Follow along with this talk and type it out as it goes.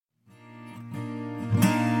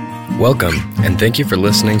Welcome, and thank you for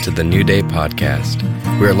listening to the New Day podcast.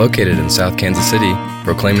 We are located in South Kansas City,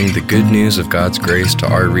 proclaiming the good news of God's grace to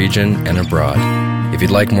our region and abroad. If you'd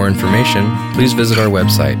like more information, please visit our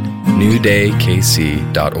website,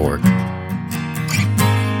 newdaykc.org.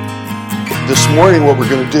 This morning what we're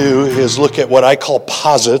going to do is look at what I call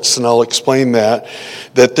posits, and I'll explain that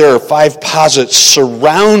there are 5 posits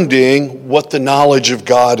surrounding what the knowledge of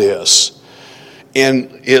God is.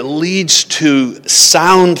 And it leads to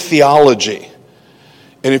sound theology.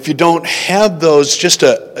 And if you don't have those, just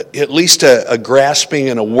at least a grasping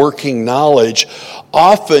and a working knowledge,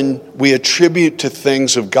 often we attribute to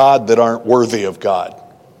things of God that aren't worthy of God.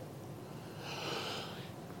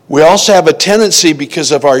 We also have a tendency,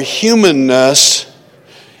 because of our humanness,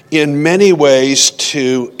 in many ways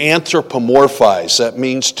to anthropomorphize. That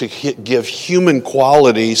means to give human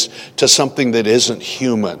qualities to something that isn't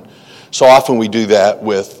human. So often we do that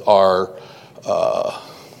with our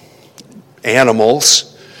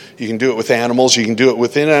animals. You can do it with animals. You can do it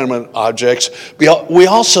with inanimate objects. We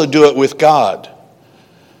also do it with God.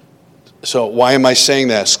 So why am I saying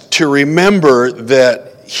this? To remember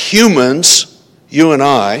that humans, you and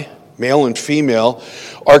I, male and female,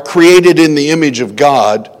 are created in the image of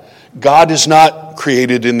God. God is not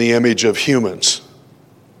created in the image of humans.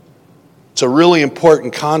 It's a really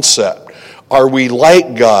important concept. Are we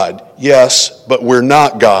like God? Yes, but we're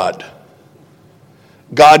not God.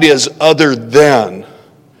 God is other than.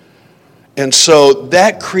 And so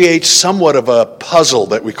that creates somewhat of a puzzle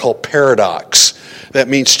that we call paradox. That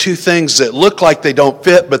means 2 things that look like they don't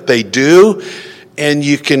fit, but they do. And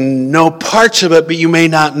you can know parts of it, but you may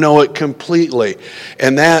not know it completely.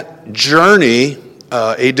 And that journey,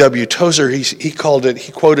 A.W. Tozer, he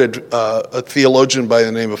quoted a theologian by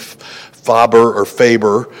the name of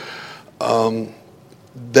Faber,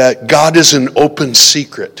 that God is an open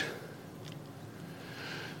secret.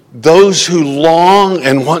 Those who long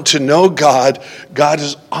and want to know God, God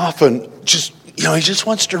is often he just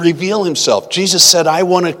wants to reveal himself. Jesus said, I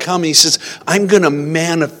want to come. He says, I'm going to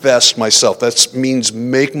manifest myself. That means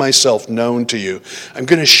make myself known to you. I'm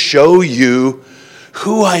going to show you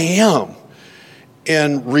who I am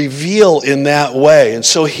and reveal in that way. And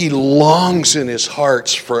so he longs in his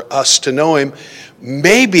hearts for us to know him,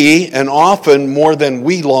 maybe and often more than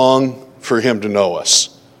we long for him to know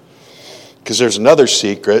us. Because there's another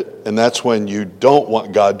secret, and that's when you don't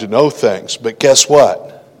want God to know things. But guess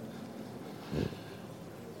what?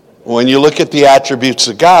 When you look at the attributes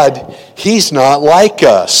of God, he's not like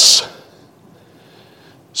us.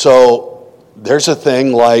 So there's a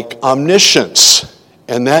thing like omniscience,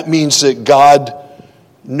 and that means that God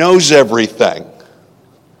knows everything.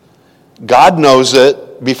 God knows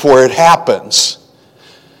it before it happens,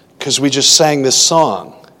 because we just sang this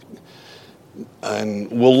song.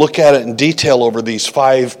 And we'll look at it in detail over these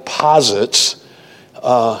 5 posits.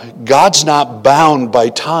 God's not bound by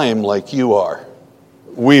time like you are.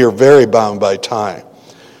 We are very bound by time.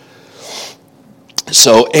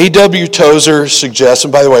 So A.W. Tozer suggests,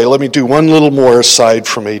 and by the way, let me do one little more aside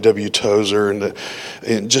from A.W. Tozer,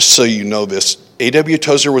 and just so you know this, A.W.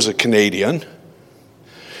 Tozer was a Canadian.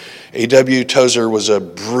 A.W. Tozer was a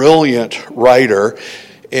brilliant writer,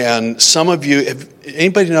 and some of you,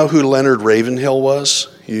 anybody know who Leonard Ravenhill was?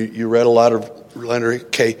 You read a lot of Leonard?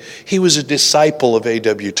 Okay, he was a disciple of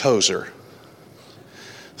A.W. Tozer.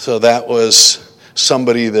 So that was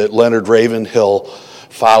somebody that Leonard Ravenhill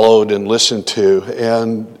followed and listened to,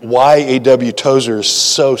 and why A.W. Tozer is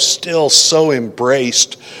still so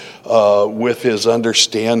embraced with his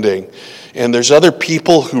understanding. And there's other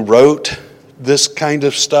people who wrote this kind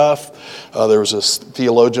of stuff. There was a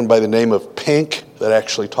theologian by the name of Pink that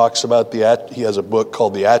actually talks about he has a book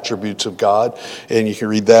called The Attributes of God, and you can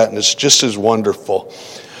read that, and it's just as wonderful.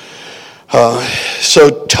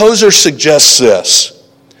 So Tozer suggests this.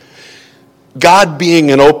 God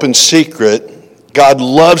being an open secret, God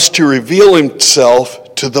loves to reveal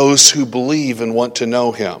himself to those who believe and want to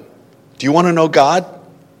know him. Do you want to know God?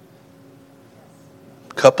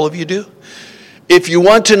 A couple of you do? If you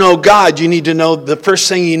want to know God, you need to know, the first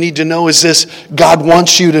thing you need to know is this: God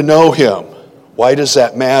wants you to know him. Why does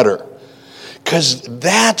that matter? Because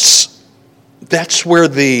that's where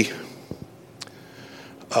the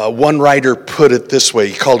one writer put it this way.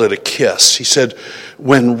 He called it a kiss. He said,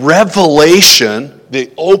 when revelation,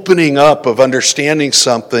 the opening up of understanding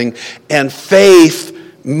something, and faith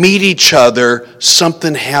meet each other,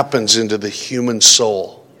 something happens into the human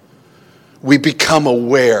soul. We become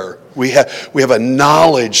aware. We have a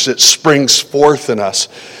knowledge that springs forth in us.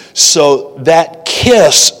 So that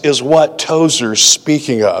kiss is what Tozer's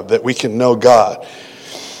speaking of, that we can know God.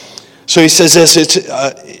 So he says this,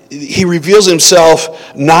 he reveals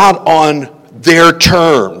himself not on their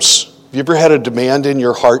terms. Have you ever had a demand in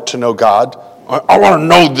your heart to know God? I want to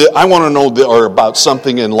know that. I want to know or about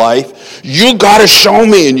something in life. You got to show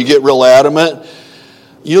me, and you get real adamant.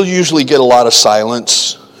 You'll usually get a lot of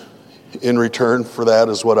silence in return for that,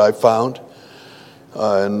 is what I've found.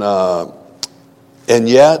 And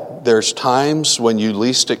yet, there's times when you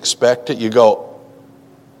least expect it. You go,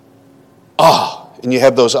 and you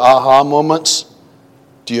have those aha moments.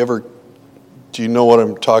 Do you know what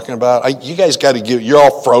I'm talking about? You guys got to you're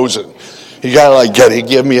all frozen. You got to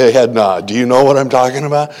give me a head nod. Do you know what I'm talking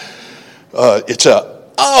about? That's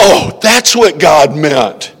what God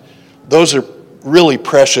meant. Those are really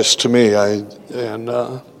precious to me.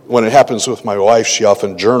 When it happens with my wife, she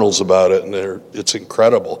often journals about it, and it's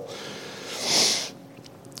incredible.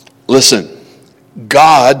 Listen,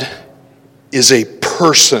 God is a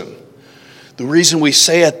person. The reason we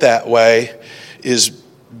say it that way is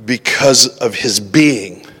because of his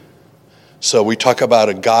being. So we talk about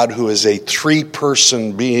a God who is a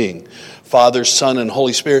three-person being, Father, Son, and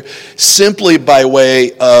Holy Spirit, simply by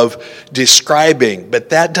way of describing. But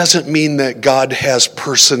that doesn't mean that God has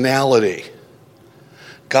personality.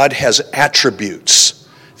 God has attributes,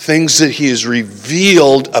 things that he has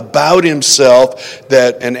revealed about himself,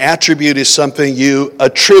 that an attribute is something you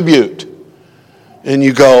attribute. And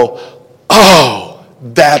you go, oh,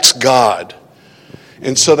 that's God.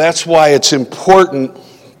 And so that's why it's important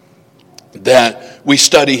that we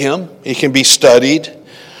study him. He can be studied.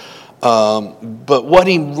 But what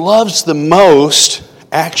he loves the most,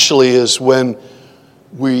 actually, is when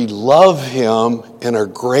we love him and are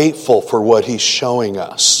grateful for what he's showing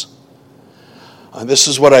us. This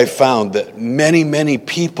is what I found, that many, many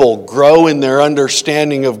people grow in their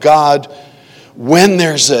understanding of God when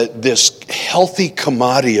there's this healthy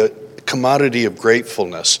commodity of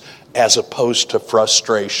gratefulness as opposed to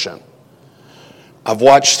frustration. I've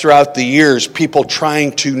watched throughout the years people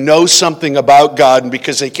trying to know something about God, and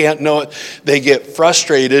because they can't know it, they get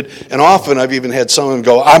frustrated. And often I've even had someone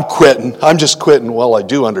go, I'm quitting. I'm just quitting. Well, I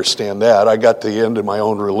do understand that. I got to the end of my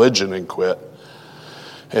own religion and quit.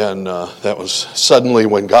 And that was suddenly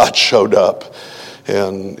when God showed up,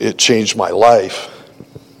 and it changed my life.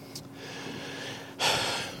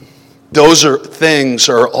 Those things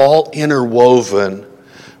are all interwoven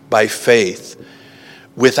by faith.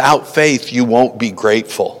 Without faith, you won't be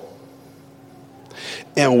grateful.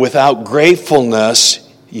 And without gratefulness,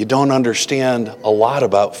 you don't understand a lot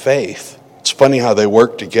about faith. It's funny how they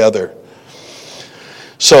work together.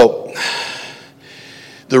 So,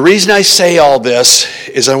 the reason I say all this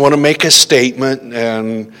is I want to make a statement,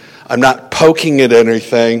 and I'm not poking at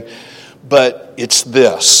anything, but it's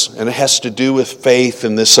this, and it has to do with faith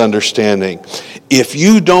and this understanding. If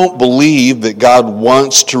you don't believe that God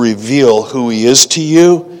wants to reveal who he is to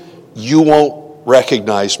you, you won't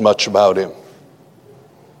recognize much about him.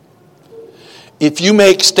 If you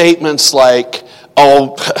make statements like,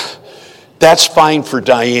 oh, that's fine for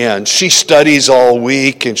Diane. She studies all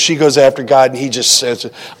week and she goes after God and he just says,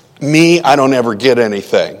 me, I don't ever get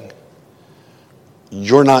anything.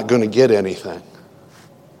 You're not going to get anything.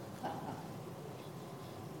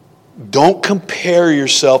 Don't compare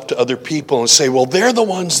yourself to other people and say, well, they're the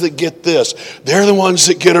ones that get this. They're the ones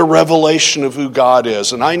that get a revelation of who God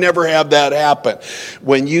is. And I never have that happen.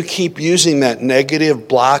 When you keep using that negative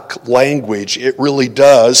block language, it really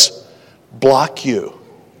does block you.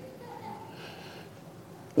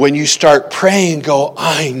 When you start praying, go,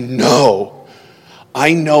 I know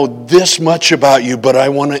this much about you, but I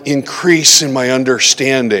want to increase in my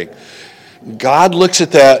understanding. God looks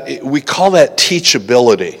at that, we call that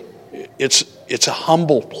teachability. It's a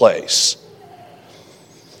humble place.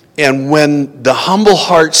 And when the humble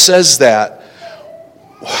heart says that,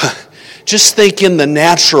 just think in the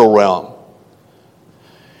natural realm.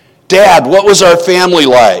 Dad, what was our family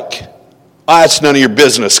like? It's none of your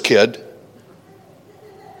business, kid.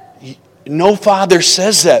 No father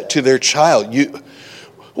says that to their child.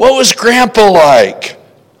 What was Grandpa like?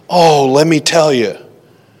 Oh, let me tell you.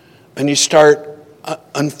 And you start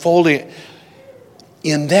unfolding it.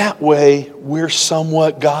 In that way, we're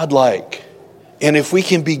somewhat godlike. And if we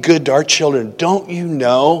can be good to our children, don't you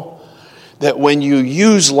know that when you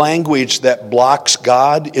use language that blocks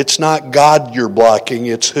God, it's not God you're blocking,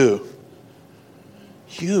 it's who?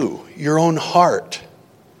 You, your own heart.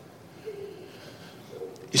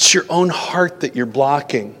 It's your own heart that you're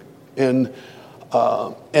blocking. And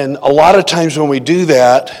a lot of times when we do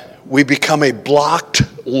that, we become a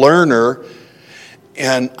blocked learner.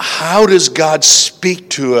 And how does God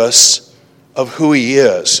speak to us of who he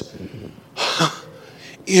is?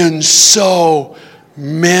 In so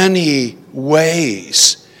many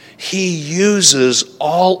ways, he uses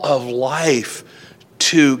all of life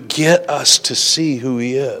to get us to see who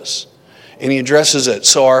he is. And he addresses it.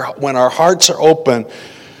 So when our hearts are open,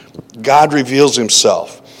 God reveals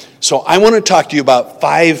himself. So I want to talk to you about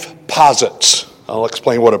 5 posits. I'll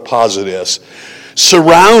explain what a posit is.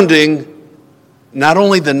 Surrounding not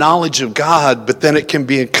only the knowledge of God, but then it can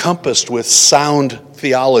be encompassed with sound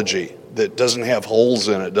theology that doesn't have holes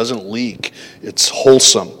in it, doesn't leak. It's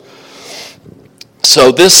wholesome.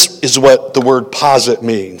 So this is what the word posit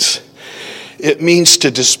means. It means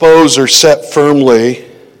to dispose or set firmly,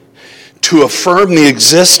 to affirm the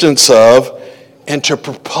existence of, and to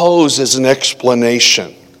propose as an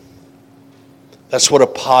explanation. That's what a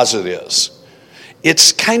posit is.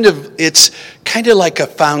 It's kind of like a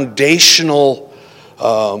foundational.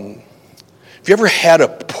 Have you ever had a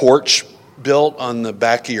porch built on the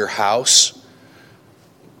back of your house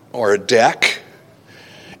or a deck,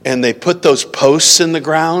 and they put those posts in the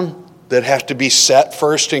ground that have to be set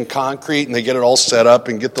first in concrete, and they get it all set up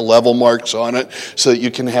and get the level marks on it so that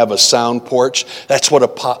you can have a sound porch? That's what a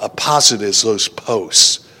posit is, those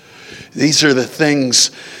posts. These are the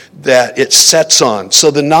things that it sets on.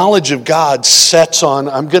 So the knowledge of God sets on,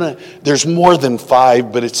 there's more than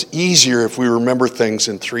 5, but it's easier if we remember things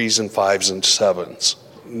in 3s and 5s and 7s.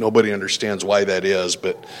 Nobody understands why that is,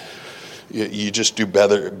 but you just do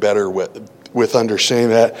better with understanding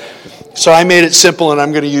that. So I made it simple, and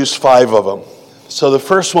I'm going to use 5 of them. So the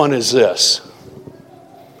first one is this.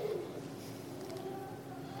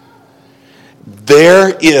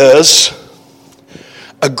 There is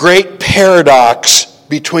a great paradox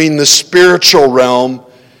between the spiritual realm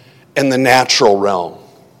and the natural realm.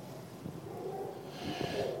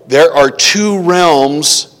 There are 2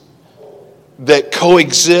 realms that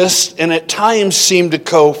coexist and at times seem to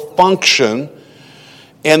co-function,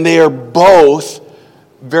 and they are both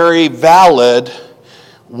very valid.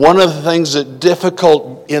 One of the things that's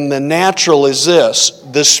difficult in the natural is this: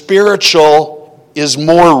 the spiritual is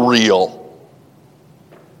more real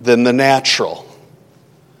than the natural.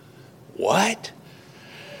 What?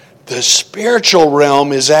 The spiritual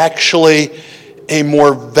realm is actually a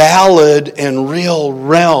more valid and real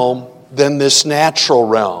realm than this natural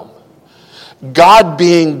realm. God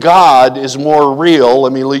being God is more real,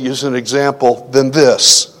 let me use an example, than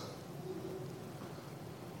this.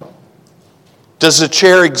 Does the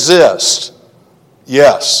chair exist?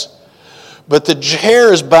 Yes. But the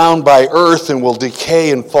chair is bound by earth and will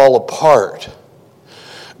decay and fall apart.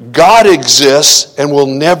 God exists and will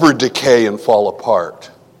never decay and fall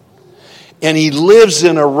apart. And he lives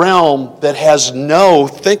in a realm that has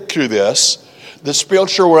think through this, the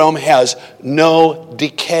spiritual realm has no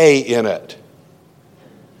decay in it.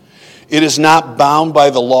 It is not bound by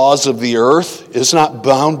the laws of the earth. It is not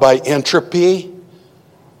bound by entropy.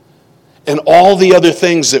 And all the other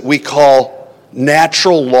things that we call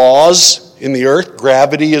natural laws in the earth.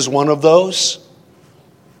 Gravity is one of those.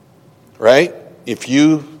 Right? If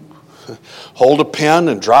you hold a pen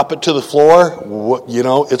and drop it to the floor,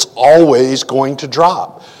 it's always going to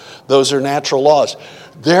drop. Those are natural laws.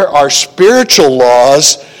 There are spiritual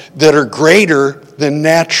laws that are greater than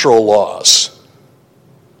natural laws.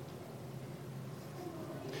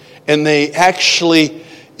 And they actually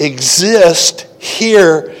exist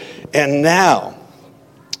here and now.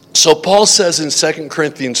 So Paul says in 2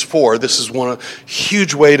 Corinthians 4, this is one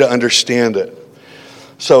huge way to understand it.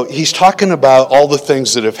 So he's talking about all the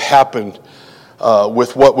things that have happened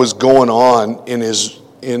with what was going on in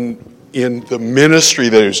the ministry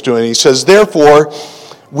that he was doing. He says, therefore,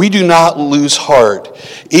 we do not lose heart.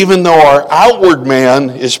 Even though our outward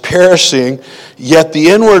man is perishing, yet the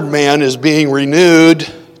inward man is being renewed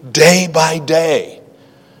day by day.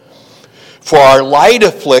 For our light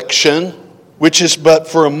affliction, which is but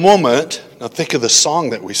for a moment, now think of the song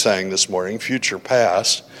that we sang this morning, Future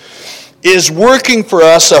Past, is working for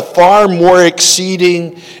us a far more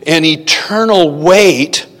exceeding and eternal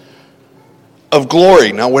weight of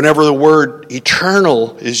glory. Now, whenever the word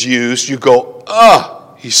eternal is used, you go,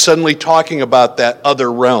 he's suddenly talking about that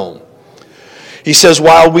other realm. He says,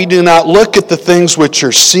 while we do not look at the things which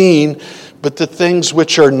are seen, but the things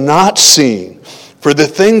which are not seen. For the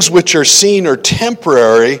things which are seen are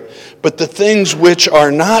temporary, but the things which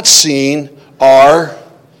are not seen are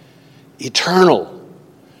eternal.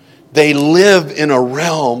 They live in a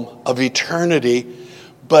realm of eternity,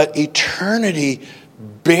 but eternity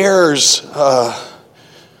bears,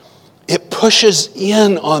 it pushes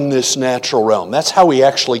in on this natural realm. That's how we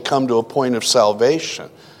actually come to a point of salvation,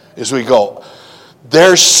 is we go,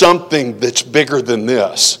 there's something that's bigger than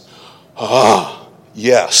this.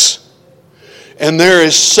 Yes. And there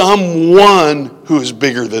is someone who is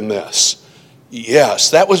bigger than this.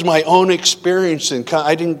 Yes, that was my own experience. And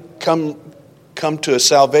I didn't come to a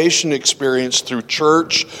salvation experience through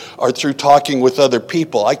church or through talking with other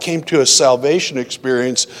people. I came to a salvation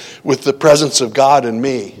experience with the presence of God in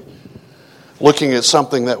me, looking at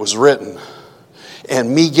something that was written,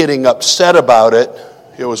 and me getting upset about it.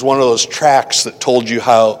 It was one of those tracts that told you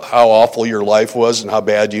how awful your life was and how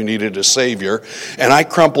bad you needed a Savior. And I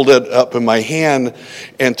crumpled it up in my hand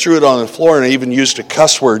and threw it on the floor, and I even used a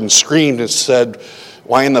cuss word and screamed and said,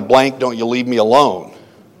 "Why in the blank don't you leave me alone?"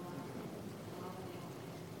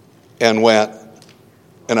 And went,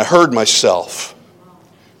 and I heard myself.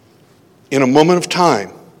 In a moment of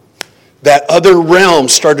time, that other realm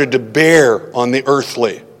started to bear on the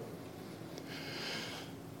earthly.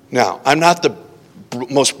 Now, I'm not the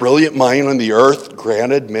most brilliant mind on the earth,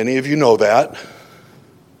 granted, many of you know that.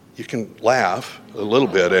 You can laugh a little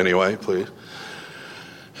bit anyway, please.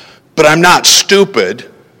 But I'm not stupid,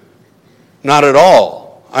 not at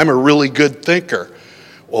all. I'm a really good thinker.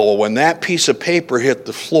 Well, when that piece of paper hit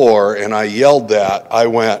the floor and I yelled that, I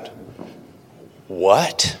went,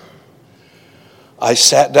 "What?" I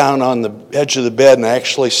sat down on the edge of the bed and I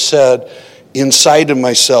actually said, inside of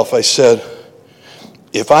myself, I said,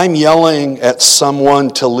 if I'm yelling at someone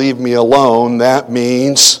to leave me alone, that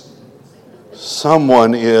means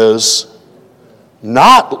someone is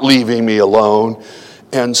not leaving me alone,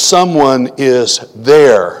 and someone is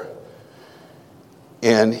there.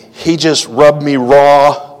 And he just rubbed me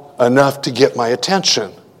raw enough to get my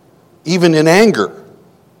attention, even in anger.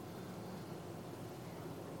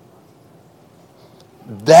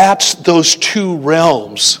 That's those two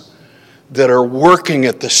realms that are working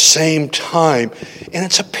at the same time. And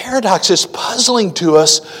it's a paradox. It's puzzling to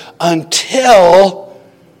us until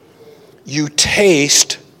you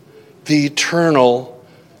taste the eternal,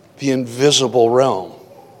 the invisible realm.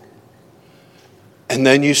 And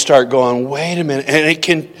then you start going, wait a minute. And it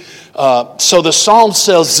can, so the Psalm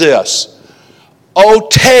says this, "Oh,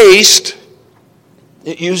 taste,"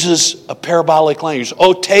 it uses a parabolic language,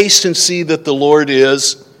 "Oh, taste and see that the Lord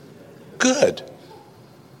is good."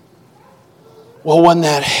 Well, when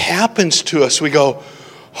that happens to us, we go,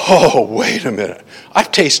 oh, wait a minute.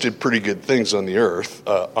 I've tasted pretty good things on the earth,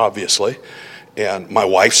 obviously, and my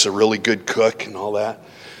wife's a really good cook and all that.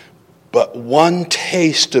 But one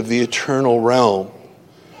taste of the eternal realm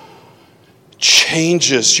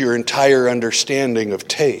changes your entire understanding of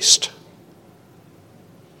taste.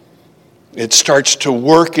 It starts to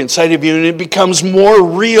work inside of you, and it becomes more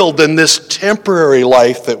real than this temporary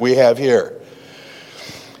life that we have here.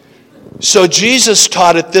 So Jesus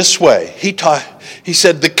taught it this way. He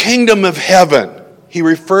said, the kingdom of heaven. He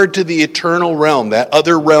referred to the eternal realm, that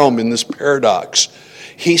other realm in this paradox.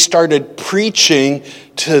 He started preaching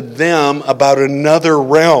to them about another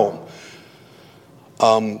realm.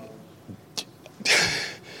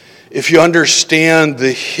 If you understand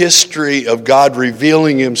the history of God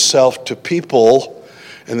revealing himself to people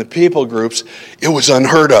and the people groups, it was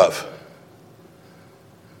unheard of.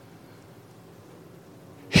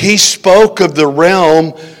 He spoke of the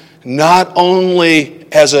realm not only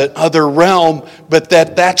as another realm, but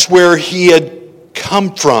that's where he had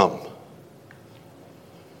come from.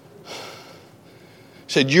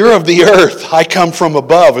 He said, "You're of the earth, I come from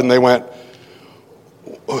above." And they went,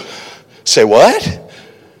 "Say what?"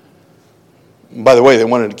 And by the way, they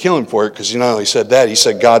wanted to kill him for it, because he not only said that, he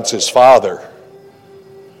said God's his father,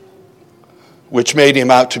 which made him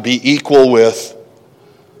out to be equal with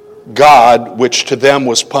God, which to them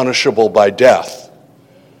was punishable by death.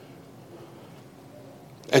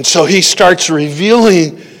 And so he starts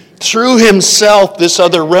revealing through himself this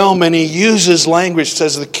other realm, and he uses language,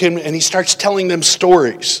 says the kingdom, and he starts telling them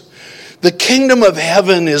stories. The kingdom of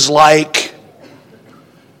heaven is like,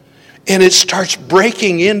 and it starts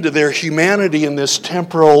breaking into their humanity in this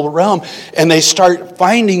temporal realm, and they start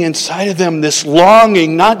finding inside of them this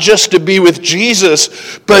longing, not just to be with Jesus,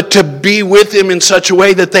 but to be with him in such a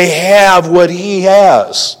way that they have what he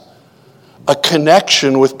has, a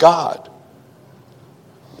connection with God.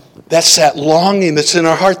 That's that longing that's in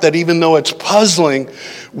our heart, that even though it's puzzling,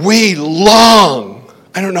 we long.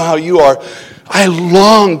 I don't know how you are. I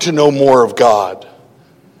long to know more of God.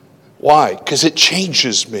 Why? Because it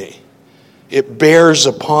changes me. It bears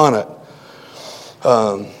upon it.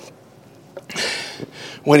 But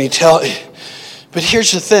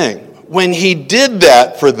here's the thing. When he did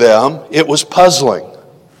that for them, it was puzzling.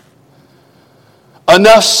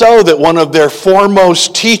 Enough so that one of their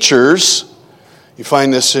foremost teachers, you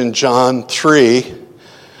find this in John 3,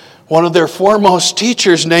 One of their foremost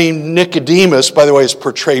teachers named Nicodemus, by the way, is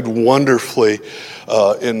portrayed wonderfully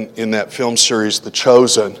in that film series, The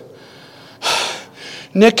Chosen.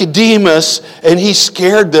 Nicodemus, and he's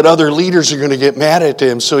scared that other leaders are going to get mad at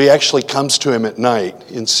him, so he actually comes to him at night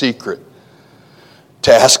in secret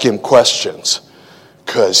to ask him questions.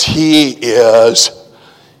 Because he is,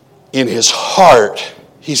 in his heart,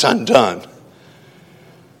 he's undone.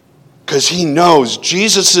 Because he knows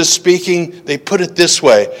Jesus is speaking, they put it this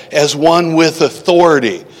way, as one with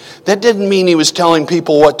authority. That didn't mean he was telling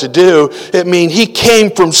people what to do. It means he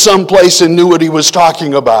came from someplace and knew what he was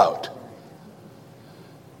talking about.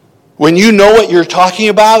 When you know what you're talking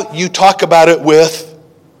about, you talk about it with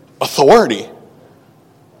authority.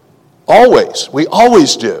 Always. We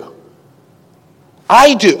always do.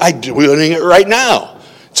 I do. I'm doing it right now.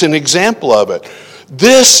 It's an example of it.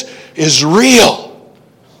 This is real.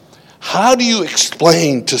 How do you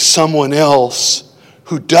explain to someone else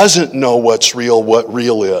who doesn't know what's real what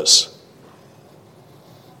real is?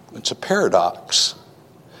 It's a paradox.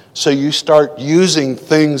 So you start using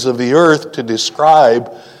things of the earth to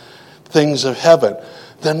describe things of heaven.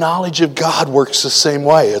 The knowledge of God works the same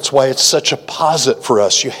way. It's why it's such a posit for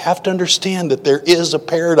us. You have to understand that there is a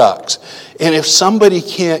paradox. And if somebody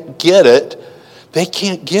can't get it, they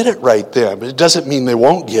can't get it right then. But it doesn't mean they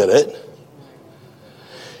won't get it.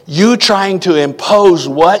 You trying to impose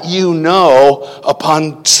what you know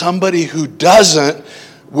upon somebody who doesn't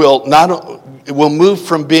will move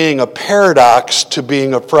from being a paradox to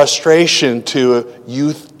being a frustration to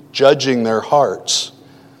youth judging their hearts.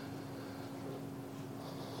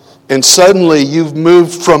 And suddenly you've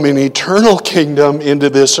moved from an eternal kingdom into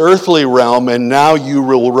this earthly realm, and now you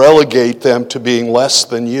will relegate them to being less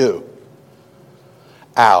than you.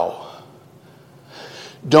 Ow.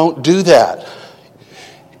 Don't do that.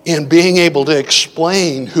 In being able to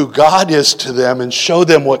explain who God is to them and show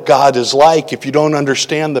them what God is like, if you don't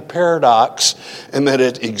understand the paradox and that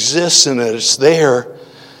it exists and that it's there,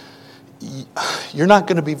 you're not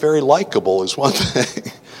going to be very likable, is one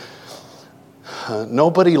thing.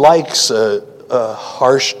 Nobody likes a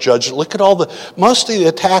harsh judge. Look at most of the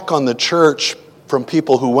attack on the church from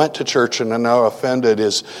people who went to church and are now offended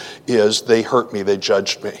is they hurt me, they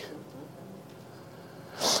judged me.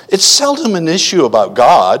 It's seldom an issue about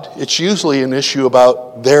God. It's usually an issue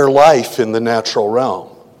about their life in the natural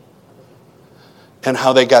realm and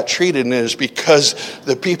how they got treated. And it is because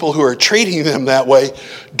the people who are treating them that way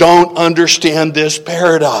don't understand this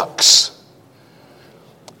paradox.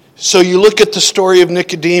 So you look at the story of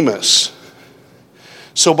Nicodemus.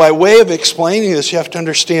 So by way of explaining this, you have to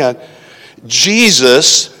understand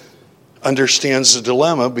Jesus understands the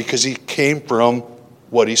dilemma because he came from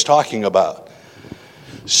what he's talking about.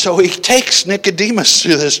 So he takes Nicodemus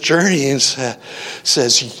through this journey and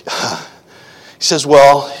says,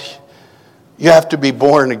 well, you have to be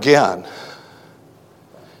born again.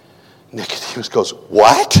 Nicodemus goes,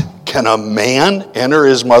 what? Can a man enter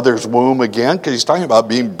his mother's womb again? Because he's talking about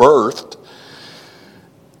being birthed.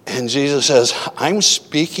 And Jesus says, I'm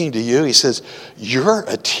speaking to you. He says, you're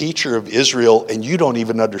a teacher of Israel and you don't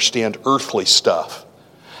even understand earthly stuff.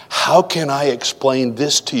 How can I explain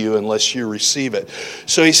this to you unless you receive it?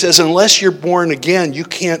 So he says, unless you're born again, you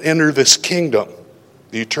can't enter this kingdom,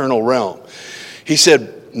 the eternal realm. He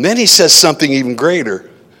said, and then he says something even greater.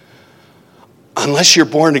 Unless you're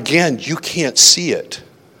born again, you can't see it.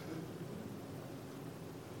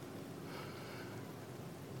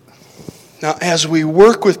 Now, as we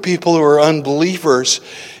work with people who are unbelievers,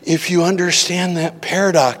 if you understand that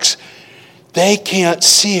paradox, they can't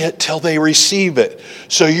see it till they receive it.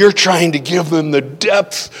 So you're trying to give them the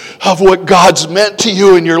depth of what God's meant to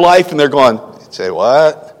you in your life, and they're going, say,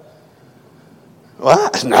 what?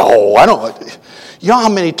 What? No, I don't. You know how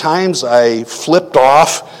many times I flipped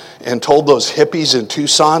off and told those hippies in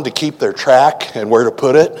Tucson to keep their track and where to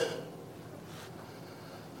put it?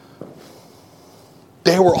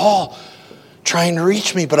 They were all trying to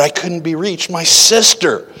reach me, but I couldn't be reached. My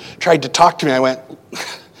sister tried to talk to me. I went,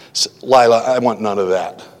 Lila, I want none of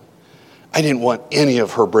that. I didn't want any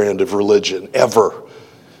of her brand of religion, ever.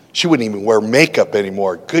 She wouldn't even wear makeup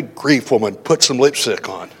anymore. Good grief, woman, put some lipstick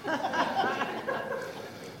on.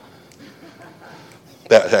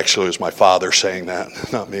 That actually was my father saying that,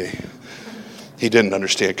 not me. He didn't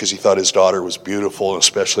understand because he thought his daughter was beautiful,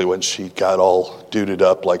 especially when she got all duded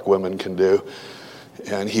up like women can do.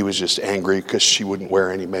 And he was just angry because she wouldn't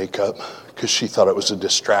wear any makeup, because she thought it was a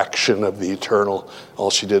distraction of the eternal. All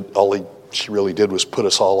she really did was put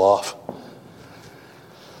us all off.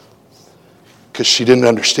 Because she didn't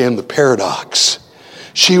understand the paradox.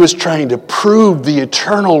 She was trying to prove the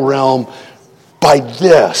eternal realm by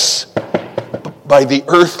this. by the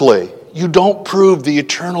earthly. You don't prove the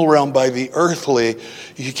eternal realm by the earthly.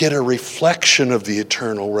 You get a reflection of the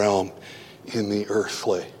eternal realm in the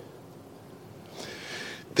earthly.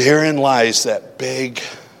 Therein lies that big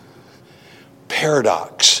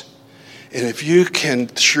paradox. And if you can,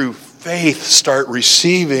 through faith, start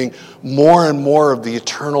receiving more and more of the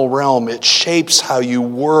eternal realm, it shapes how you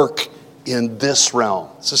work in this realm.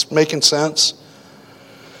 Is this making sense?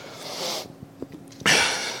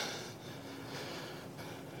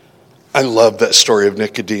 I love that story of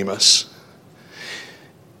Nicodemus.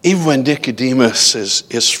 Even when Nicodemus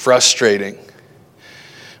is frustrating.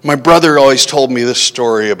 My brother always told me this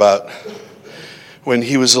story about when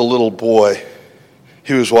he was a little boy.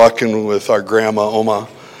 He was walking with our grandma, Oma,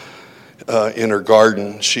 in her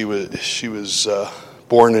garden. She was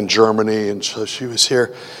born in Germany, and so she was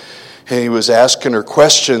here. And he was asking her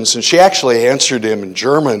questions, and she actually answered him in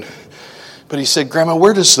German. But he said, "Grandma,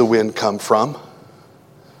 where does the wind come from?"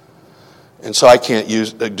 And so I can't do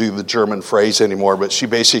the German phrase anymore, but she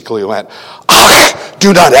basically went, "Ach,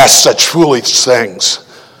 do not ask such foolish things."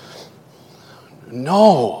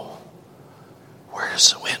 No. Where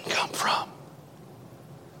does the wind come from?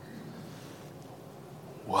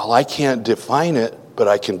 Well, I can't define it, but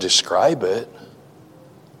I can describe it.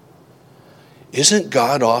 Isn't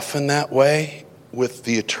God often that way with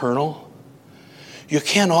the eternal? You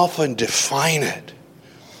can't often define it,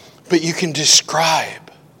 but you can describe.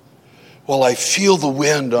 Well, I feel the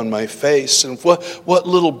wind on my face. And what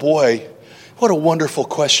little boy, what a wonderful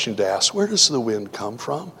question to ask. Where does the wind come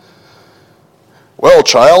from? Well,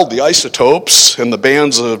 child, the isotopes and the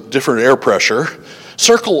bands of different air pressure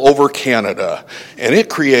circle over Canada, and it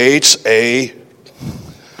creates a...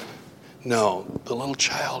 No, the little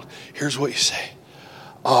child, here's what you say.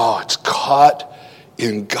 Oh, it's caught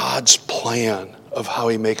in God's plan of how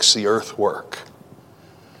he makes the earth work.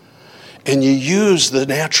 And you use the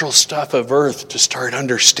natural stuff of earth to start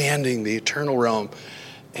understanding the eternal realm.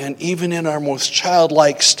 And even in our most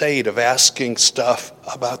childlike state of asking stuff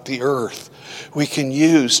about the earth, we can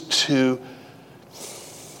use to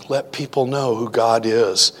let people know who God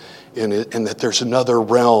is and that there's another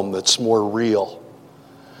realm that's more real.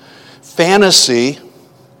 Fantasy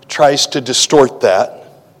tries to distort that.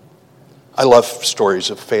 I love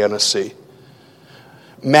stories of fantasy.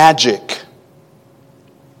 Magic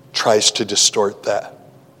tries to distort that.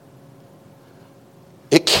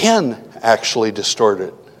 It can actually distort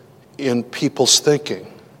it in people's thinking.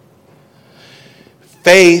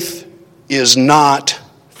 Faith is not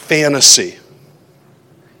fantasy.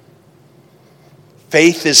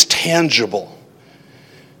 Faith is tangible.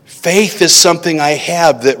 Faith is something I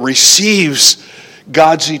have that receives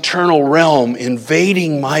God's eternal realm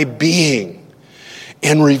invading my being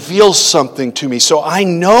and reveals something to me. So I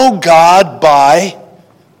know God by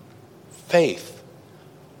faith.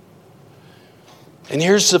 And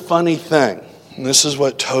here's the funny thing, and this is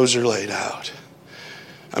what Tozer laid out.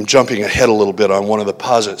 I'm jumping ahead a little bit on one of the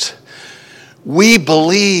posits. We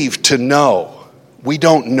believe to know. We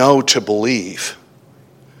don't know to believe.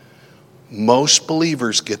 Most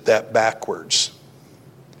believers get that backwards.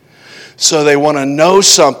 So they want to know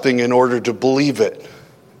something in order to believe it.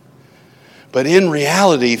 But in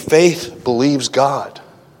reality, faith believes God.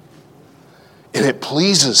 And it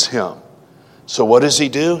pleases him. So what does he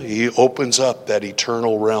do? He opens up that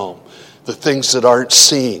eternal realm. The things that aren't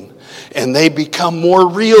seen. And they become more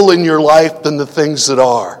real in your life than the things that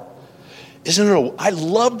are. I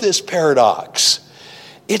love this paradox.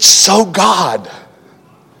 It's so God.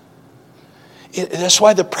 That's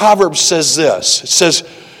why the Proverbs says this. It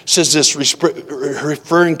says this,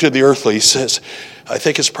 referring to the earthly. He says, I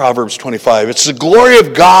think it's Proverbs 25. It's the glory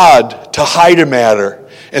of God to hide a matter,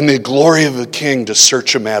 and the glory of the king to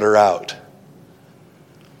search a matter out.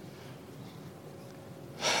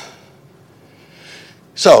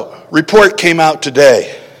 So, report came out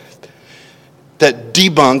today that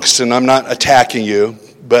debunks, and I'm not attacking you,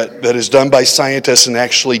 but that is done by scientists and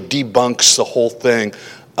actually debunks the whole thing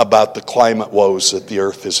about the climate woes that the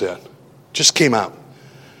earth is in. Just came out.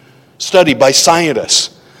 Study by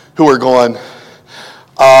scientists who are going,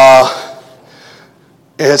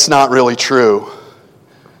 it's not really true.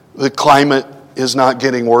 The climate is not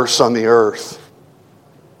getting worse on the earth.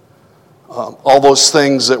 All those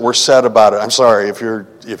things that were said about it. I'm sorry if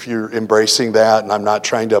you're embracing that, and I'm not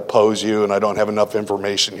trying to oppose you, and I don't have enough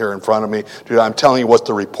information here in front of me. Dude, I'm telling you what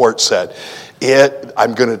the report said.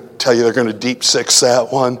 I'm going to tell you they're going to deep six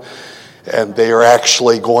that one, and they are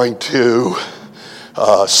actually going to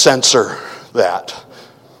censor that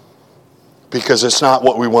because it's not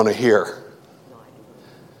what we want to hear.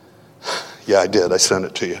 Yeah, I did. I sent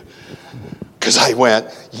it to you. Because I went,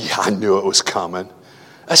 yeah, I knew it was coming.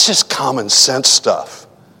 That's just common sense stuff.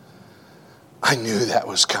 I knew that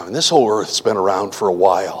was coming. This whole earth's been around for a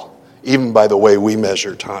while, even by the way we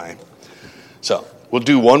measure time. So we'll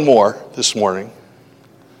do one more this morning.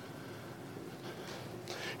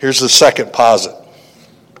 Here's the second posit.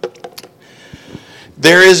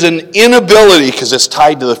 There is an inability, because it's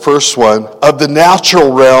tied to the first one, of the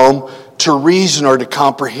natural realm to reason or to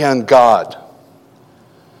comprehend God.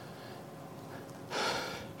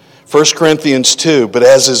 1 Corinthians 2, but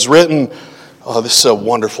as is written, this is a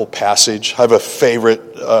wonderful passage. I have a favorite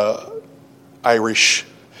Irish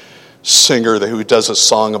singer who does a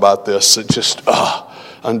song about this. It just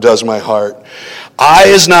undoes my heart. Eye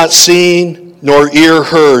is not seen, nor ear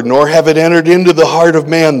heard, nor have it entered into the heart of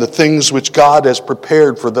man the things which God has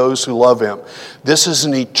prepared for those who love him. This is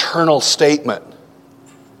an eternal statement.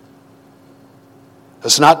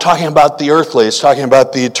 It's not talking about the earthly, it's talking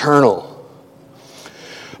about the eternal.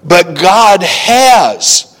 But God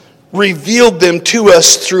has revealed them to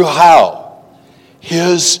us through how?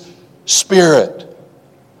 His Spirit.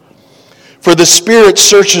 For the Spirit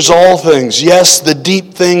searches all things, yes, the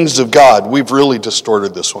deep things of God. We've really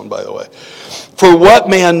distorted this one, by the way. For what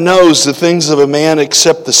man knows the things of a man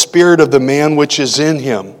except the spirit of the man which is in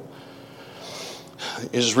him?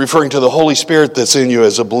 Is referring to the Holy Spirit that's in you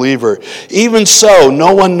as a believer. Even so,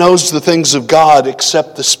 no one knows the things of God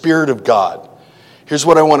except the Spirit of God. Here's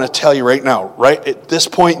what I want to tell you right now, right at this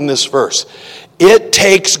point in this verse. It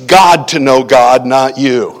takes God to know God, not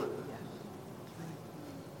you.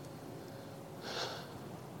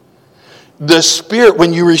 The Spirit,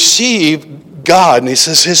 when you receive God, and he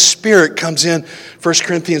says his Spirit comes in, 1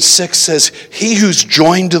 Corinthians 6 says, he who's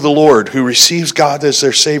joined to the Lord, who receives God as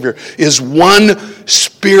their Savior, is one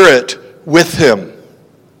Spirit with him.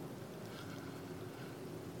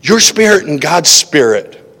 Your spirit and God's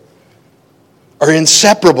Spirit are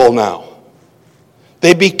inseparable now.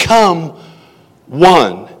 They become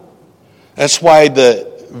one. That's why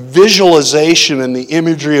the visualization and the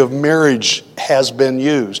imagery of marriage has been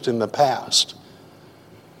used in the past.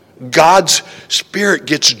 God's Spirit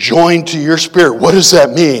gets joined to your spirit. What does that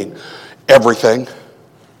mean? Everything.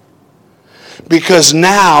 Because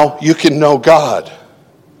now you can know God.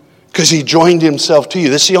 Because he joined himself to you.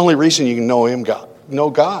 That's the only reason you can know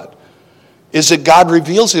God. Is that God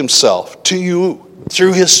reveals himself to you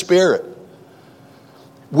through his Spirit.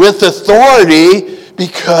 With authority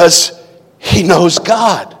because he knows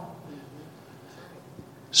God.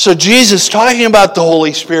 So Jesus, talking about the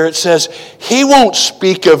Holy Spirit, says he won't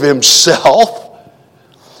speak of himself.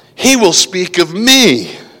 He will speak of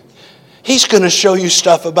me. He's going to show you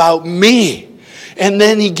stuff about me. And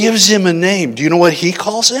then he gives him a name. Do you know what he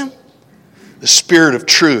calls him? The Spirit of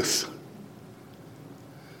truth.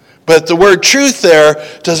 But the word truth there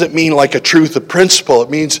doesn't mean like a truth of principle. It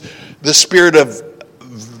means the spirit of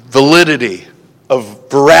validity, of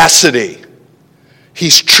veracity.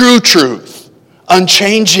 He's true truth,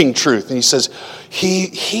 unchanging truth. And he says,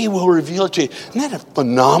 he will reveal it to you. Isn't that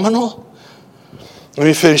phenomenal? Let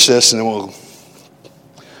me finish this and then we'll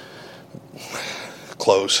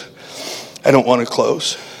close. I don't want to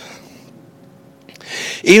close.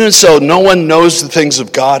 Even so, no one knows the things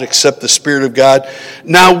of God except the Spirit of God.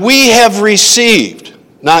 Now we have received,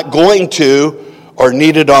 not going to or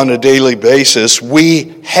needed on a daily basis,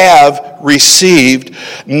 we have received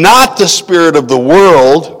not the spirit of the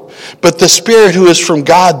world, but the Spirit who is from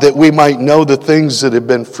God, that we might know the things that have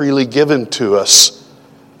been freely given to us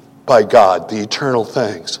by God, the eternal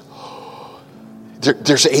things.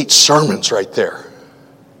 There's 8 sermons right there.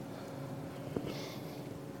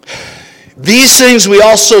 These things we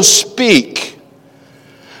also speak,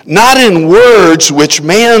 not in words which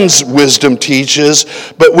man's wisdom teaches,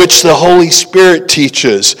 but which the Holy Spirit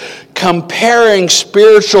teaches, comparing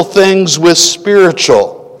spiritual things with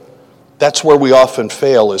spiritual. That's where we often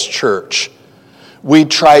fail as church. We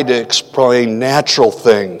try to explain natural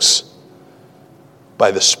things by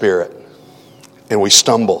the Spirit, and we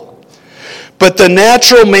stumble. But the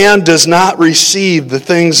natural man does not receive the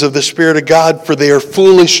things of the Spirit of God, for they are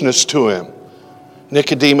foolishness to him.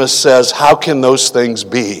 Nicodemus says, how can those things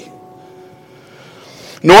be?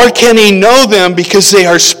 Nor can he know them because they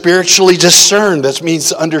are spiritually discerned. That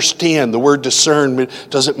means understand. The word discern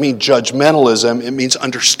doesn't mean judgmentalism. It means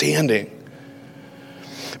understanding.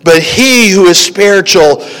 But he who is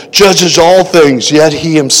spiritual judges all things, yet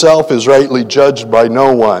he himself is rightly judged by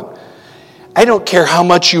no one. I don't care how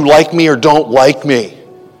much you like me or don't like me,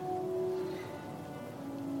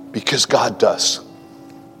 because God does.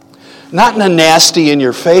 Not in a nasty,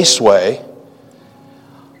 in-your-face way.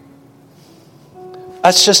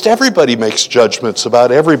 That's just everybody makes judgments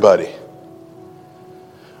about everybody.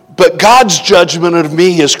 But God's judgment of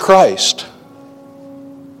me is Christ.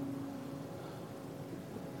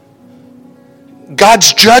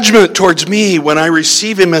 God's judgment towards me when I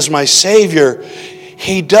receive Him as my Savior,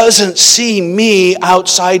 He doesn't see me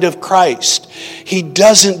outside of Christ. He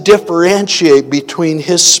doesn't differentiate between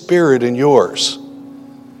His Spirit and yours.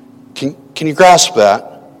 Can you grasp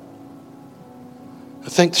that?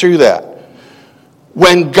 Think through that.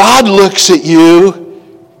 When God looks at you,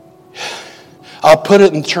 I'll put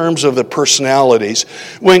it in terms of the personalities.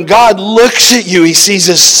 When God looks at you, He sees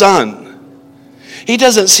His Son. He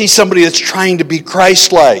doesn't see somebody that's trying to be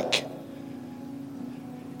Christ-like.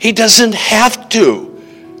 He doesn't have to.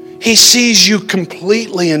 He sees you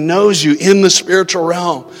completely and knows you in the spiritual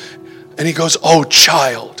realm. And He goes, oh,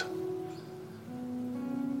 child.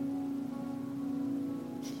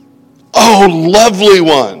 Oh, lovely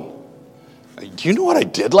one. Do you know what I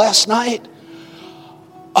did last night?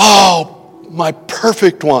 Oh, my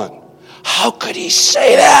perfect one. How could He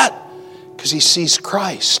say that? Because He sees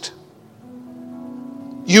Christ.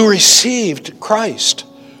 You received Christ.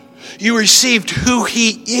 You received who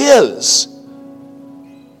He is.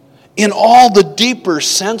 In all the deeper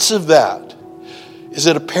sense of that. Is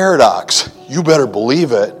it a paradox? You better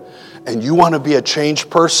believe it. And you want to be a changed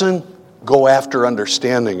person? Go after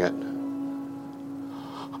understanding it.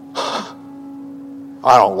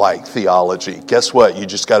 I don't like theology. Guess what? You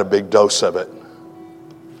just got a big dose of it.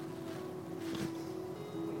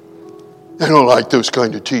 I don't like those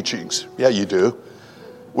kind of teachings. Yeah, you do.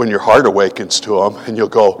 When your heart awakens to them and you'll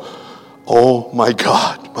go, oh my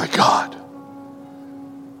God, my God.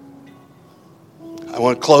 I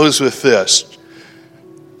want to close with this.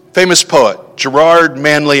 Famous poet, Gerard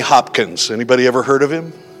Manley Hopkins. Anybody ever heard of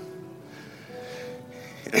him?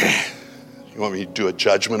 You want me to do a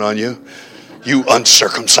judgment on you? You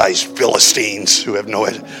uncircumcised Philistines who have no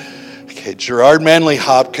idea. Okay, Gerard Manley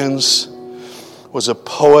Hopkins was a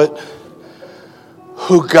poet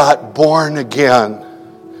who got born again.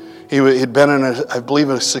 He had been, I believe,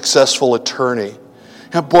 a successful attorney. He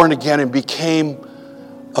got born again and became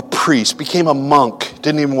a priest, became a monk,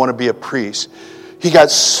 didn't even want to be a priest. He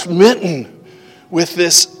got smitten with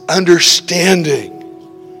this understanding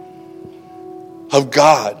of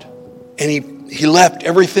God. And he left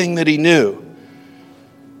everything that he knew.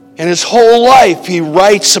 And his whole life he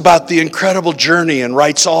writes about the incredible journey and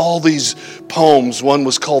writes all these poems. One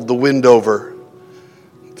was called The Windover.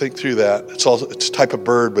 Think through that. It's a type of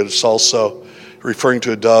bird, but it's also referring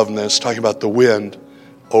to a dove, and then it's talking about the wind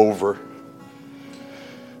over.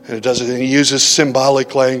 And it does it, and he uses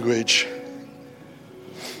symbolic language.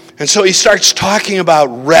 And so he starts talking about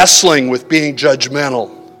wrestling with being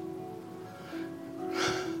judgmental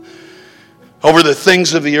over the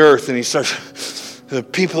things of the earth, and he starts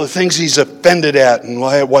the things he's offended at, and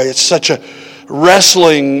why it's such a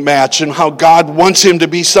wrestling match, and how God wants him to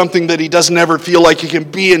be something that he doesn't ever feel like he can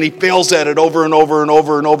be, and he fails at it over and over and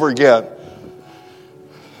over and over again.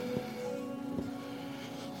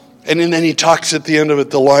 And then he talks at the end of it,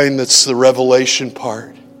 the line that's the revelation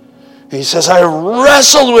part. And he says, I have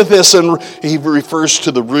wrestled with this, and he refers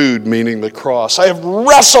to the rood, meaning the cross. I have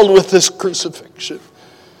wrestled with this crucifixion.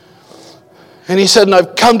 And he said, and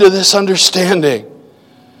I've come to this understanding.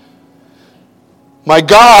 My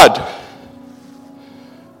God.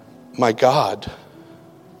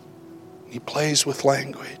 He plays with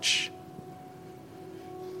language.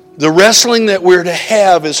 The wrestling that we're to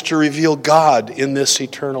have is to reveal God in this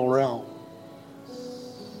eternal realm.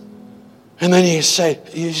 And then you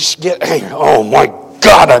just get angry. Oh my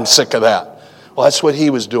God, I'm sick of that. Well, that's what he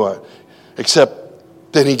was doing.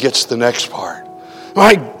 Except then he gets the next part.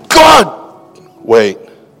 My God! Wait.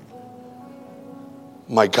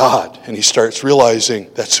 My God. And he starts realizing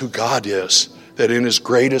that's who God is. That in his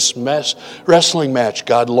greatest wrestling match,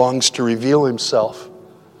 God longs to reveal himself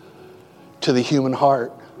to the human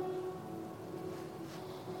heart.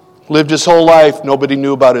 Lived his whole life, nobody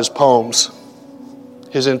knew about his poems.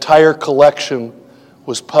 His entire collection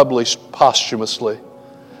was published posthumously.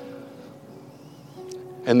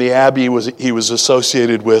 And the abbey he was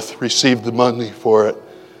associated with received the money for it.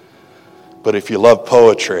 But if you love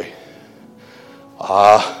poetry,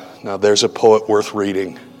 now there's a poet worth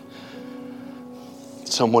reading.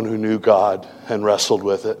 Someone who knew God and wrestled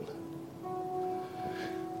with it.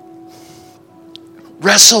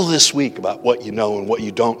 Wrestle this week about what you know and what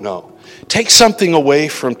you don't know. Take something away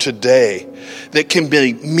from today that can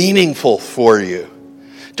be meaningful for you.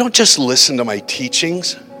 Don't just listen to my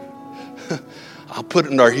teachings. I'll put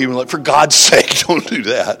it in our human life. For God's sake, don't do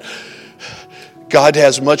that. God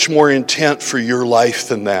has much more intent for your life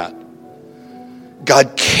than that.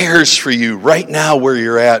 God cares for you right now where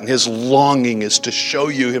you're at, and his longing is to show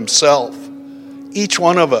you himself. Each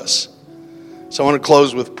one of us. So I want to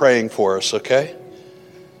close with praying for us, okay?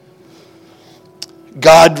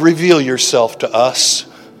 God, reveal yourself to us.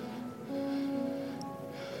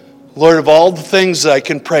 Lord, of all the things that I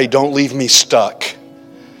can pray, don't leave me stuck.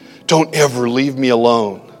 Don't ever leave me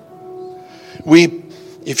alone. We,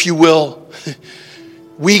 if you will,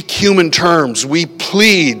 weak human terms, we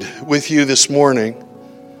plead with you this morning,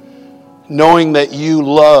 knowing that you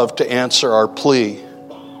love to answer our plea.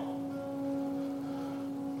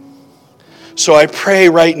 So I pray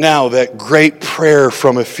right now that great prayer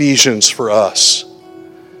from Ephesians for us.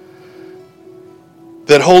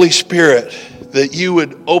 That Holy Spirit, that you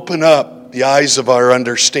would open up the eyes of our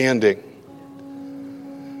understanding.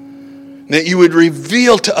 That you would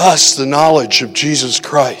reveal to us the knowledge of Jesus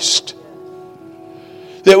Christ.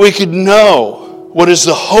 That we could know what is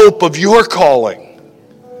the hope of your calling.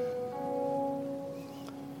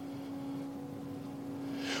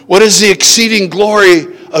 What is the exceeding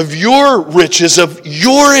glory of your riches, of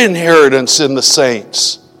your inheritance in the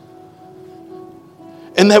saints?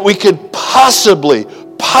 And that we could possibly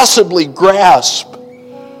grasp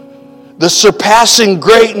the surpassing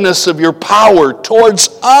greatness of your power towards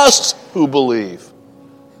us who believe.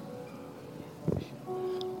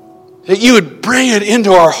 That you would bring it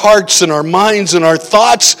into our hearts and our minds and our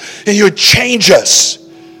thoughts, and you would change us.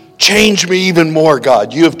 Change me even more,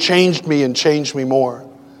 God. You have changed me and changed me more.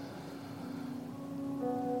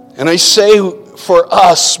 And I say for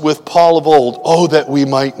us with Paul of old, oh, that we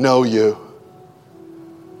might know you.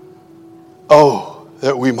 Oh,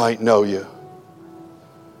 that we might know you.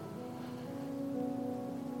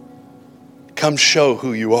 Come show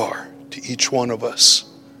who you are to each one of us.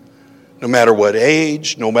 No matter what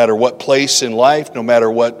age, no matter what place in life, no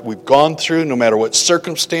matter what we've gone through, no matter what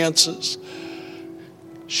circumstances.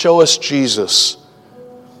 Show us Jesus.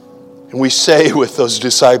 And we say with those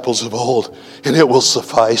disciples of old, and it will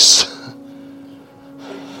suffice.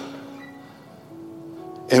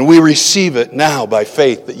 And we receive it now by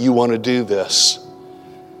faith that you want to do this.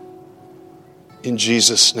 In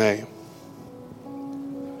Jesus' name.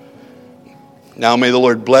 Now may the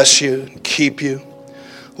Lord bless you and keep you.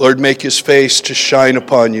 Lord, make his face to shine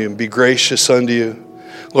upon you and be gracious unto you.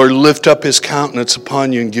 Lord, lift up his countenance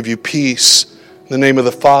upon you and give you peace. In the name of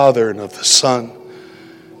the Father and of the Son,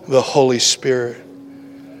 the Holy Spirit.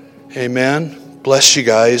 Amen. Bless you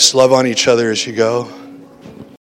guys. Love on each other as you go.